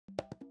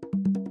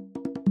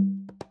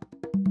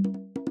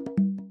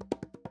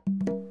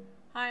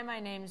my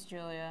name's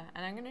Julia,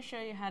 and I'm going to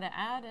show you how to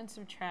add and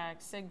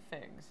subtract sig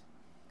figs.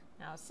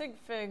 Now, sig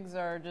figs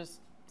are just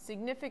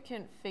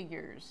significant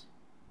figures.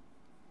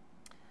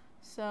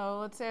 So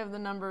let's say I have the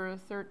number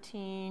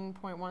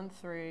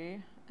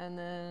 13.13 and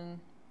then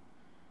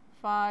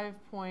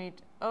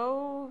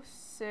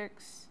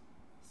 5.067.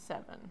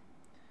 I'm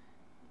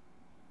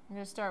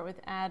going to start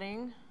with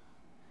adding.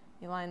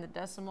 You line the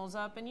decimals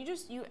up, and you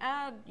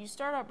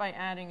start out by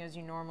adding as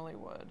you normally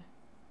would.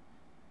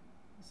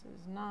 This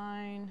is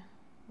 9,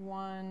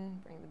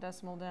 1, bring the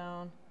decimal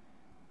down,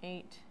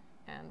 8,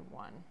 and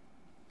 1.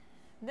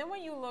 Then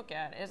what you look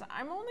at is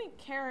I'm only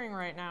caring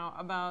right now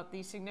about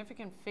the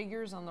significant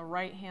figures on the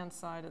right-hand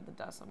side of the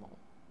decimal.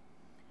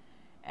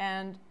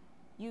 And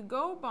you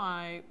go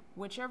by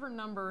whichever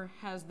number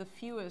has the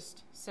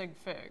fewest sig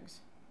figs,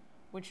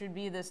 which would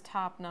be this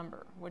top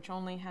number, which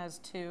only has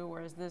 2,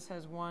 whereas this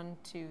has 1,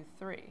 2,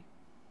 3.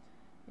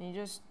 And you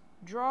just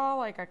draw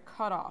like a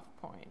cutoff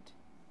point.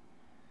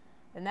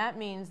 And that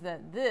means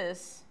that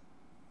this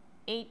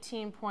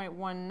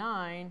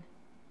 18.19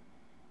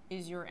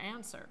 is your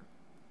answer.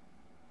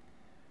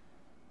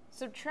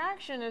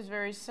 Subtraction is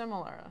very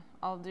similar.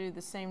 I'll do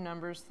the same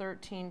numbers,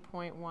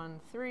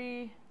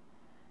 13.13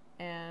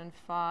 and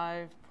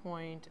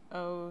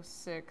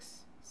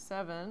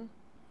 5.067.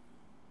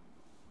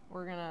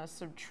 We're going to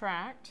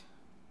subtract.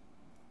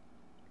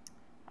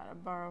 Gotta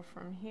borrow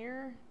from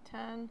here,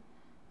 10,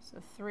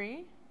 so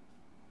 3.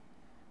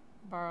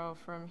 Borrow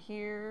from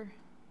here,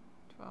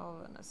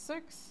 12 and a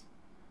 6,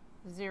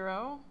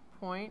 0,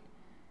 point,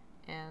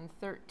 and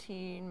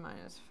 13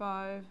 minus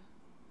 5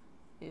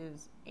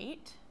 is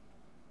 8.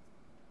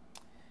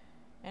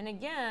 And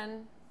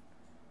again,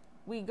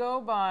 we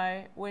go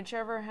by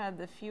whichever had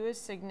the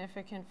fewest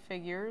significant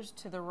figures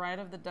to the right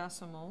of the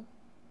decimal.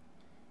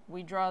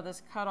 We draw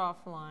this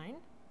cutoff line,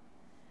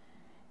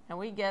 and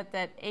we get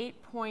that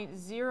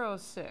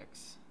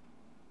 8.06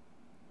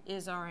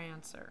 is our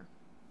answer.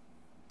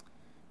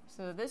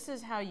 So this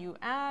is how you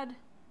add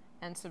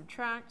and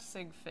subtract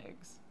sig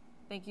figs.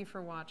 Thank you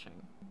for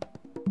watching.